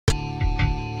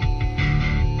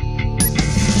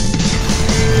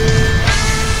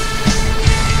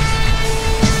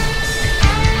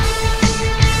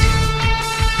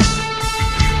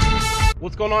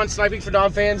on, Sniping for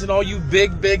Dom fans and all you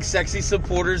big, sexy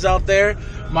supporters out there.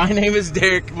 My name is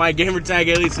Derek. My gamertag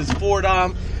alias is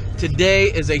 4Dom. Today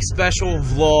is a special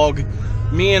vlog.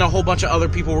 Me and a whole bunch of other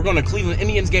people, we're going to Cleveland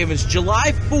Indians game. It's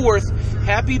July 4th.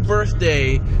 Happy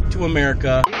birthday to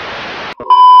America. America,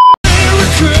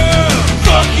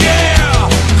 fuck yeah!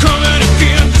 Coming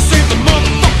again to save the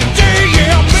motherfucking day,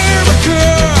 yeah, America,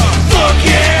 fuck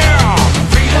yeah!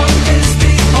 Freedom is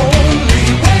the only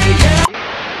way, yeah.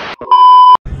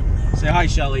 Say hi,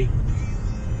 Shelly.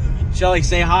 Shelly,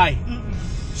 say hi.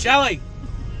 Shelly!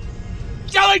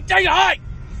 Shelly, say hi!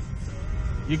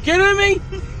 You kidding me?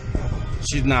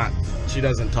 She's not. She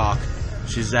doesn't talk.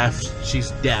 She's deaf.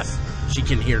 She's deaf. She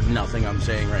can hear nothing I'm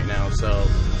saying right now. So,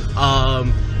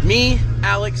 me,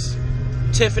 Alex,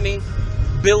 Tiffany,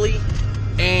 Billy,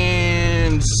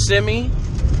 and Simi,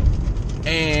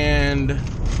 and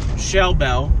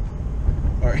Shellbell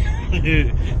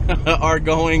are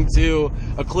going to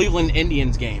a Cleveland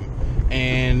Indians game,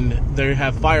 and they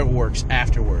have fireworks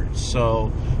afterwards.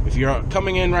 So, if you're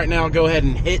coming in right now, go ahead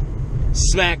and hit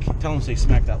smack. Tell them to say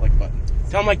smack that like button.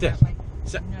 Tell them like this.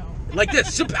 No. Like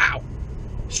this. Pow.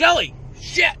 Shelly.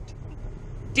 Shit.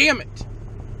 Damn it.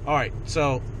 Alright,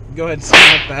 so go ahead and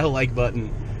smack that like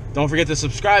button. Don't forget to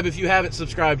subscribe if you haven't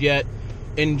subscribed yet.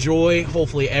 Enjoy.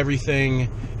 Hopefully everything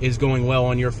is going well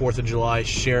on your 4th of July.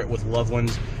 Share it with loved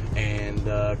ones. And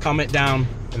comment down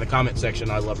in the comment section.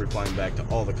 I love replying back to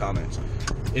all the comments.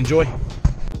 Enjoy.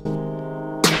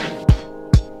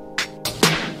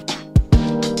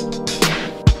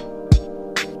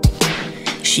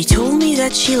 She told me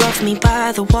that she loved me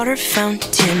by the water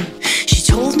fountain. She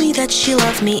told me that she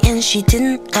loved me and she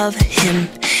didn't love him.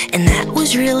 And that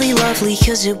was really lovely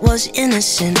cause it was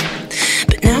innocent.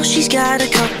 But now she's got a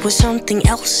cup with something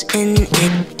else in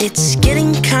it. It's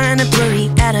getting kinda blurry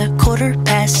at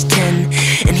 10:15.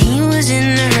 And he was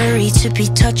in a hurry to be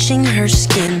touching her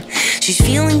skin. She's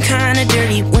feeling kinda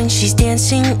dirty when she's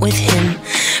dancing with him,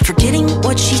 forgetting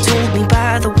what she told me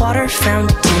by the water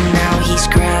fountain. Now he's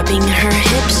grabbing her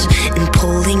hips and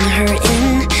pulling her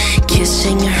in,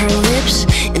 kissing her lips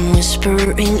and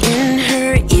whispering in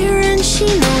her ear. And she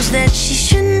knows that she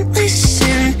shouldn't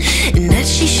listen, and that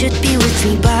she should be with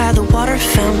me by the water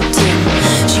fountain.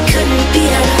 She couldn't be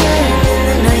at home in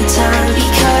the nighttime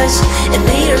because it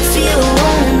made her feel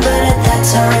alone. But at that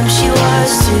time she was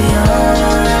too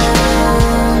young.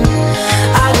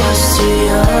 I was too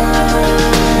young.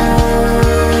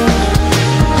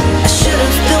 I should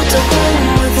have built a home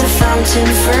with a fountain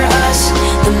for us.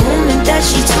 The moment that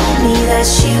she told me that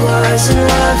she was in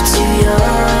love, too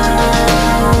young.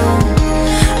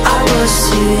 I was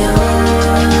too young.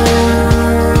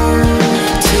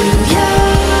 Too young.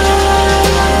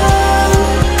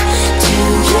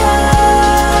 Too young.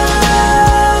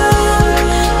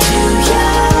 Too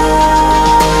young.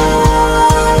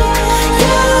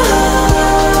 Young.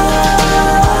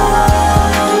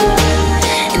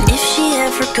 And if she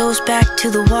ever goes back to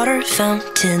the water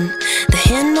fountain, the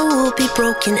handle will be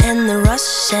broken and the rust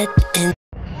set in.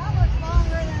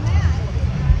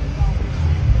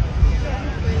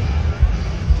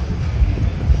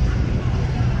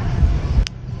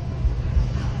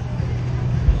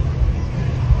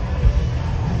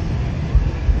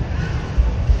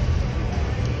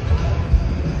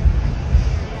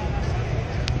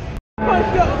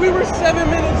 We were 7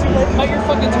 minutes away. Cut your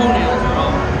fucking toenails, bro.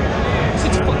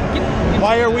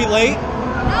 Why are we late? No,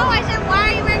 I said, why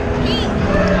are you wearing pink?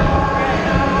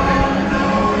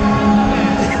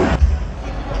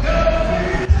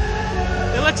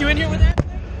 They let you in here with that? They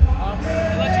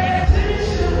let you in here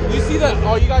with that? You see that?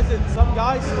 Oh, you guys did. Some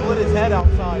guy split his head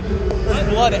outside. There's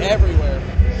blood everywhere.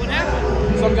 What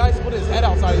happened? Some guy split his head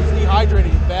outside. He was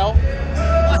dehydrated. He fell.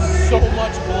 So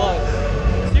much blood.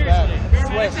 Seriously?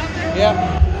 Sweat.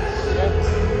 Yeah.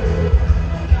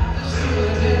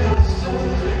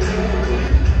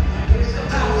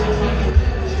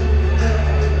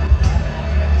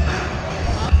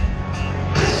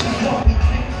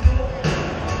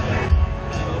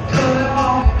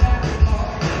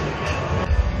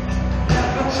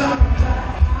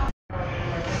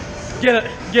 Get it,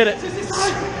 get it.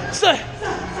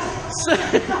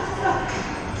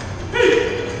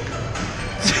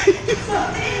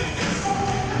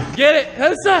 Get it.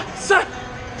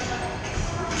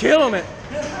 Killing it.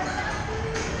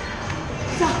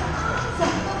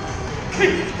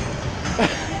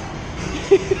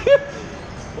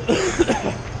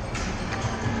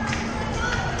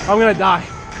 I'm gonna die.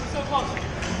 So close.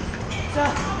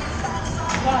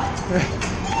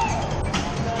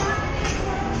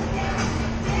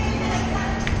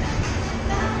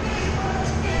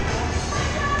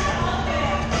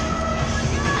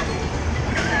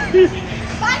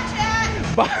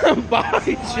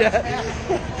 Bye, chat.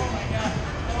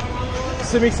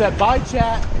 Simi said, bye,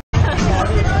 chat.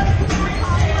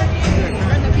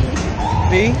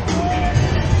 B?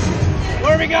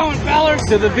 Where are we going, fellas?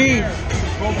 To the B.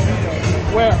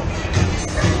 Where?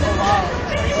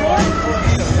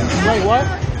 Wait, what?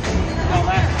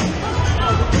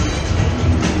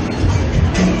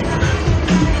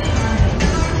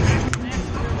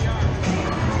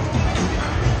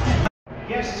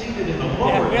 Guests seated in the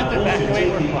lower level should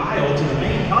take the aisle to the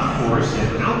main concourse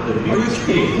and out the beer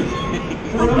gate.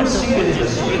 For those seated in the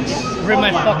suites, Rip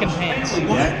my fucking pants.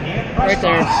 Right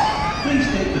there. please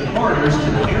take the corridors to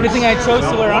the nearest. Good thing I chose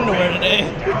to wear underwear today.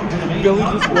 Billy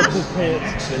just ripped his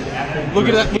pants. Look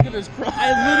at that. Look at his crotch.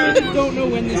 I literally don't know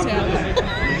when this happened.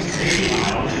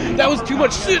 That was too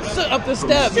much shit up the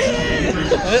steps.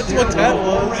 That's what that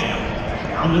was.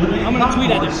 I'm gonna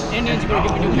tweet at him. Indians are gonna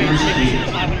give me new pants.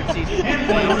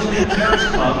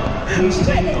 500 seats.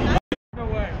 No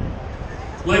way.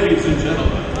 Ladies and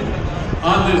gentlemen,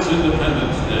 on this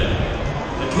Independence Day,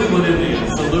 the Cleveland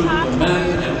Indians salute the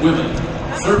men and women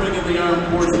serving in the armed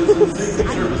forces and safety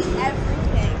services.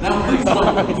 Now please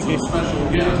welcome some special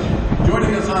guests.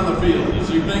 Joining us on the field this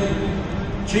evening,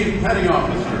 Chief Petty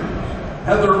Officer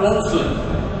Heather Olson,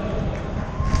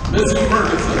 Missy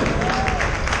Ferguson,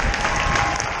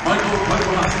 Michael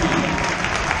Pawlowski,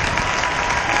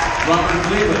 Robert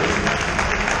Davis,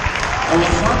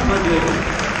 Alessandra Davis,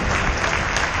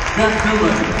 Jack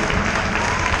Newman,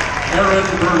 Aaron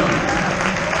Burnham,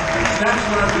 and Staff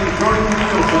Sergeant Jordan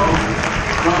Bielefeld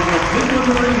from the Cleveland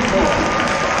Marine Corps.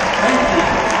 Thank you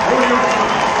for your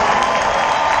service.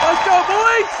 Let's go,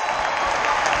 boys!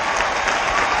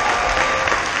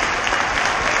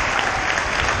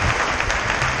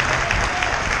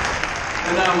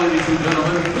 And now, ladies and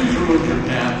gentlemen, please remove your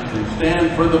caps and stand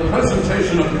for the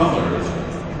presentation of colors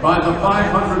by the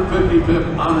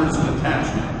 555th Honors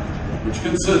Detachment, which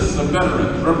consists of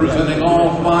veterans representing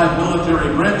all 5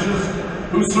 military branches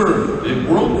who served in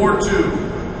World War II,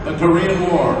 the Korean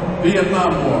War,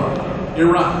 Vietnam War,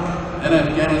 Iraq, and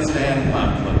Afghanistan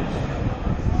conflicts.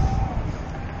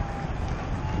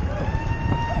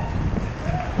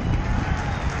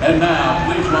 And now,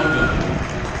 please welcome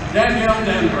Danielle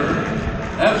Danberg,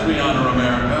 as we honor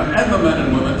America and the men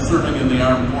and women serving in the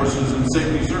armed forces and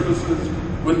safety services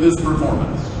with this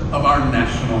performance of our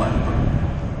national anthem.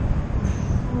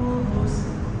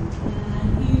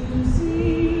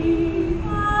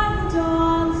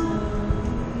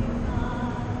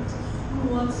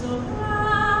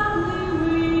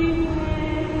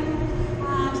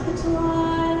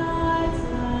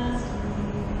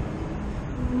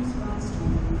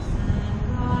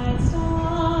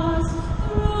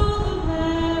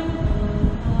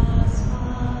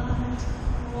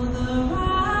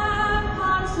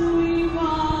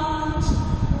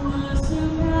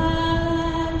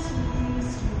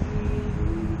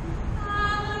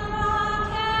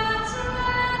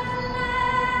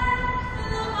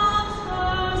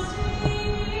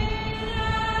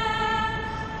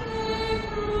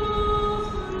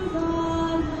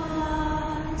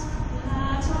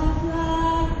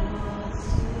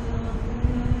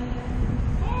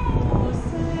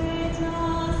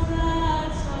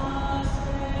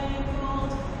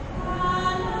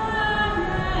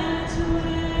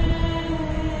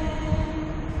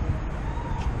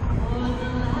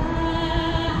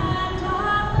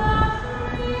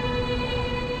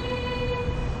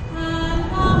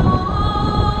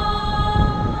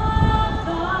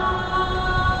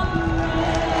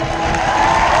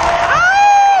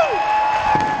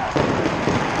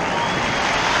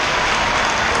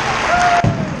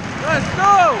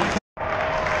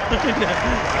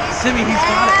 Simi, he's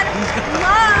got it.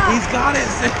 He's got it,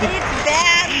 Simi. It's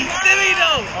bad. Simi,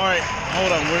 no. All right,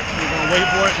 hold on. We're gonna wait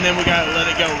for it, and then we gotta let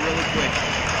it go really quick.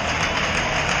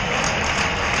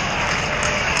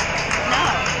 No.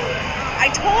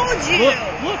 I told you.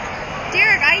 Look.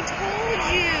 Derek, I told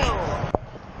you.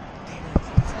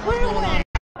 Put it away.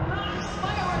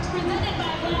 Fireworks presented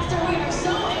by Blaster. We are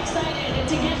so excited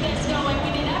to get this going. We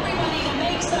need everybody to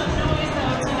make some noise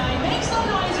though tonight. Make some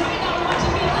noise right now. We're watching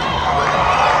me live.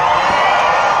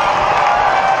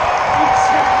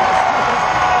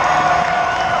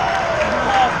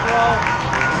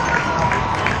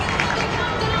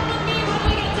 Countdown with me when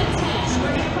we get to 10.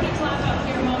 We're gonna put a clock up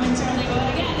here momentarily, but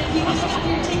again, if you haven't got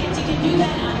your tickets, you can do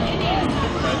that on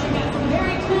Indians.com. We've got some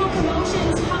very cool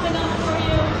promotions coming up for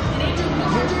you. And Andrew,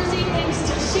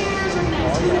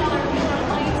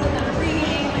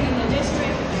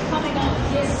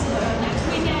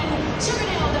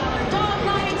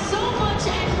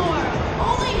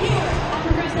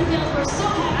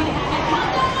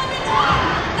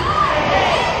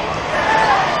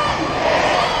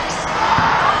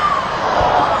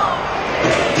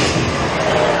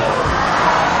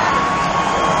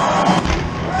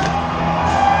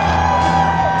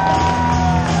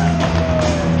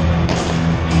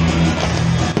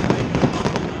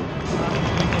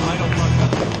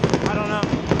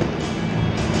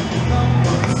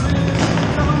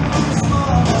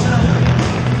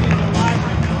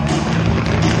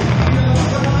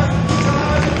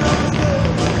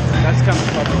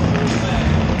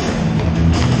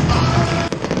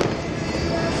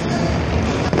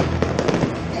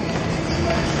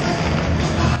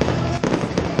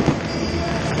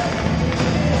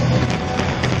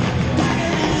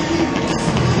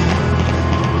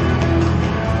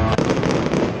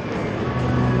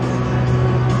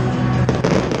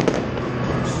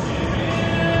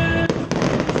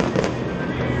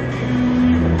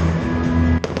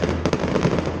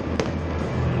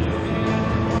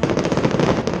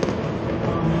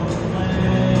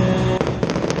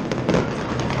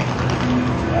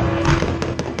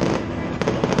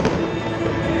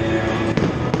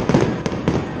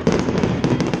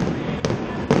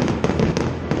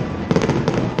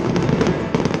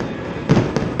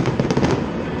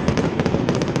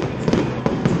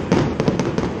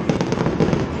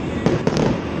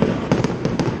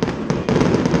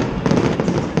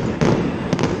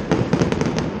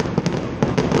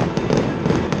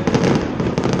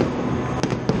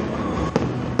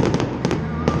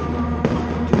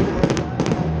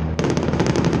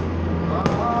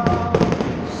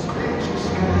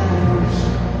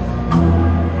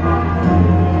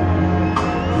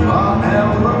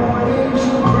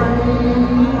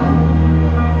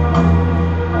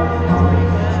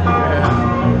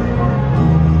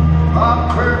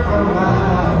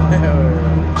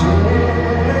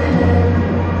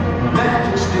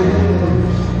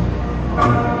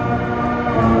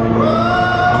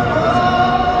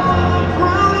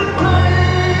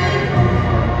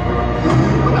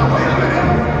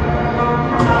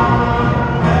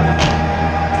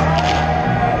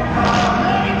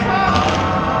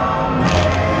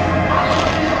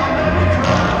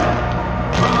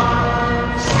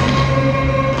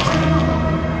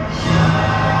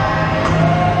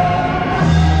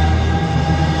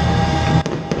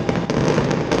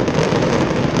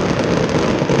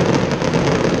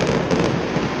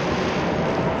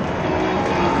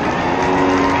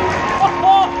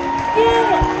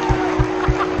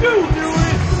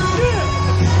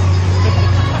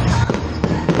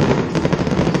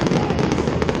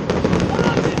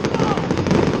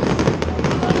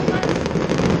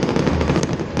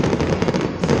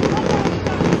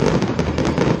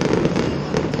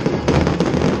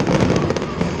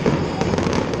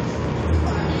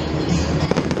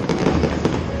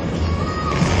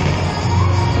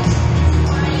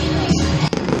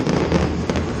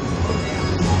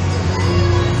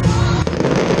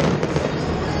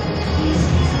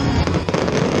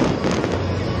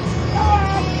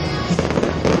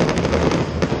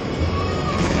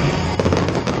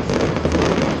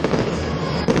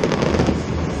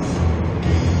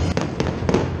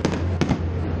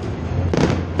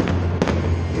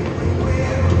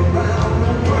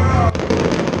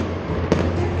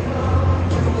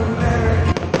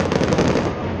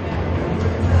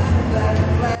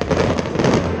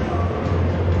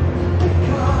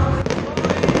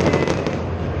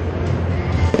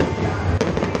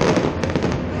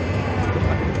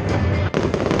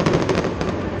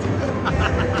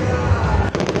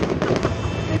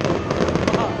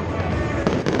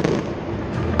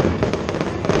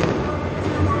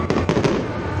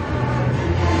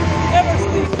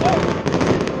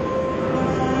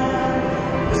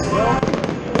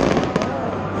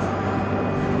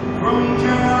 From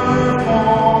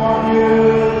California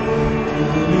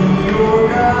to New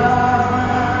York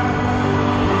Island,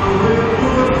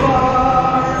 redwood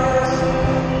forest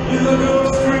in the Gulf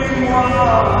Stream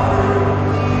water,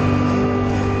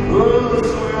 oh,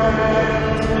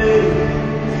 swears me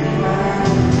to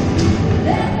land.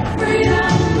 Let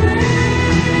freedom ring.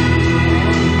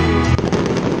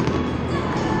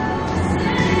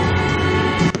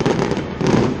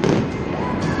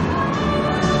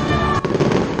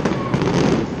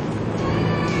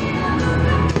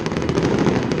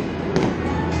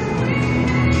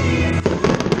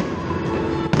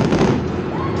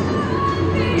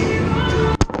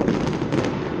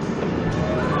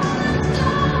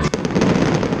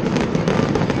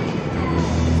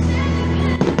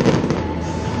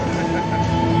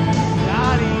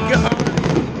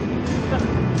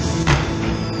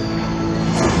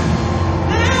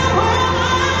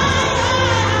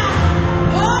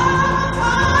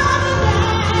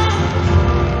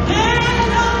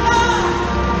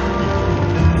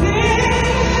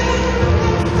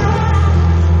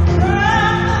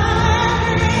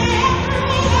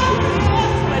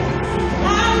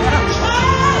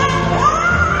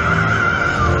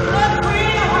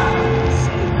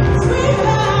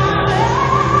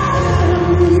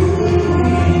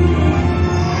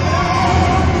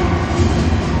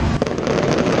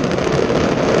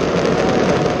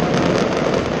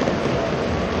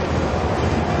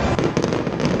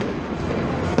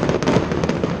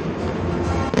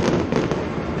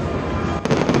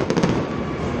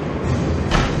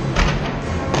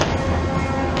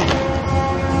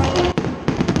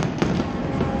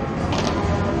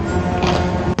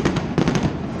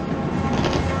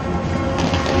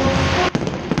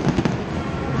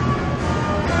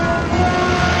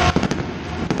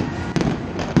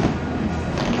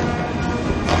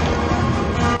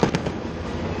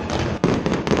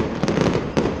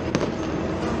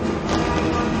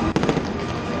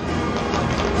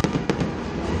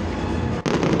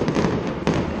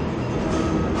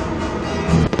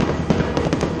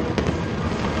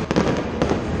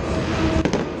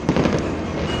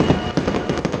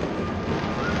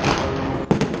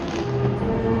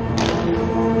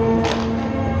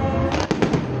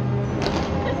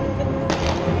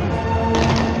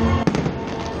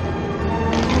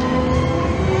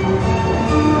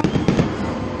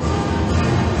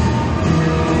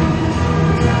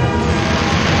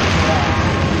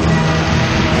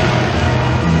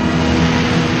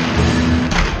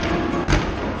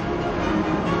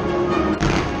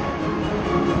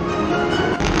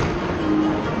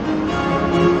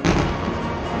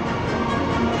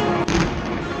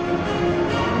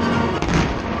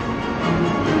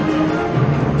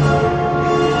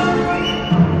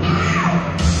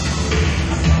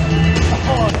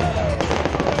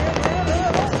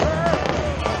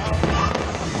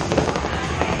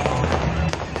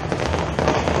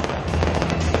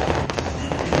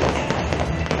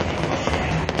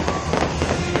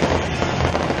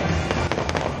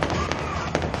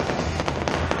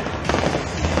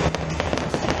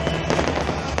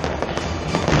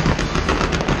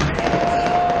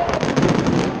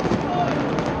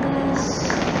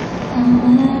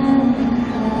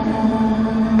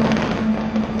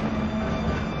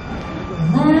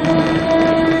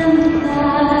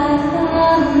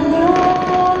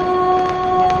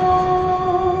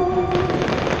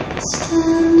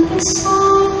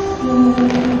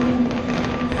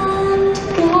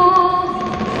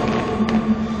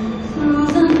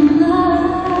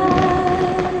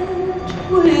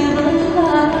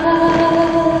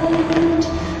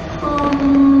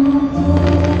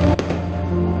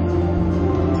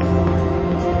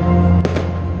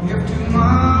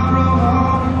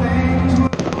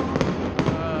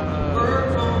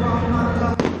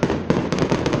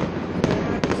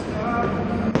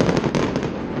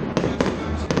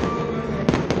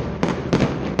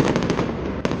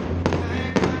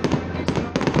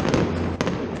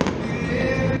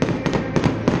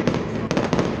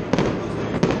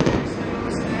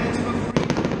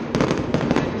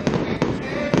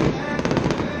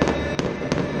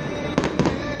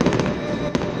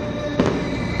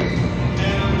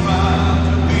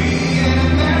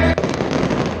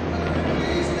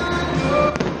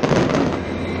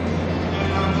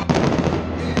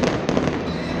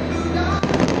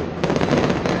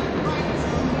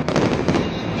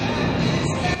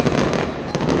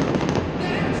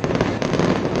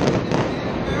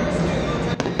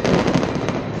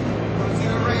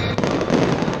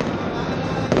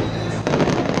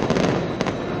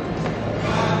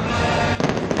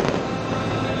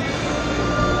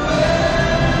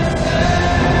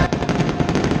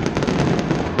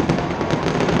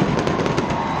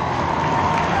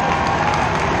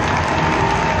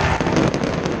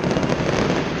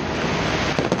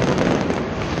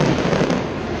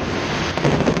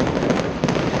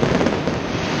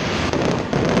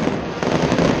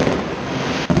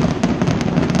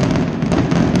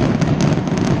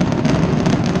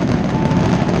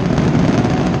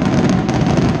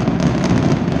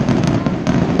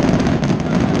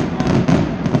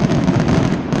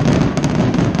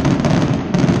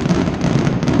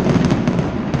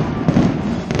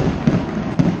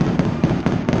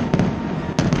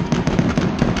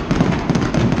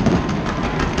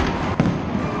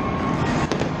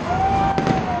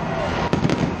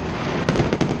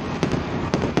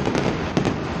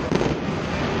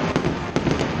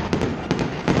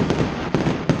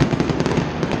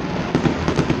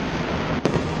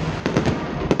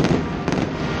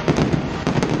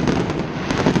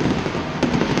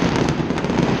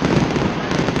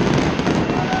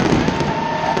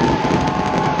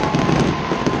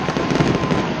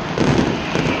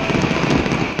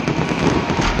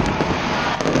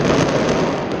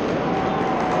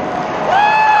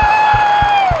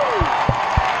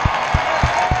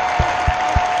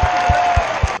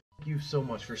 so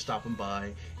much for stopping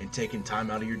by and taking time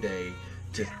out of your day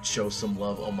to show some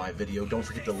love on my video. Don't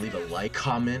forget to leave a like,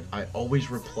 comment. I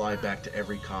always reply back to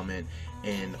every comment,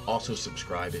 and also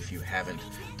subscribe if you haven't.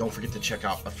 Don't forget to check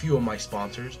out a few of my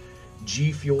sponsors.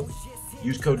 G Fuel,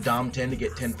 use code DOM10 to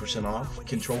get 10% off.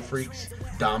 Control Freaks,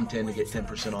 DOM10 to get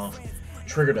 10% off.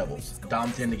 Trigger Devils,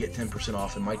 DOM10 to get 10%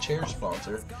 off. And my chair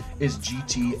sponsor is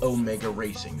GT Omega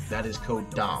Racing. That is code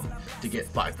DOM to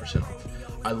get 5% off.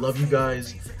 I love you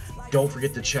guys. Don't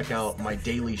forget to check out my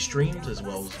daily streams as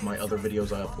well as my other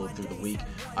videos I upload through the week.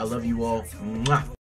 I love you all. Mwah.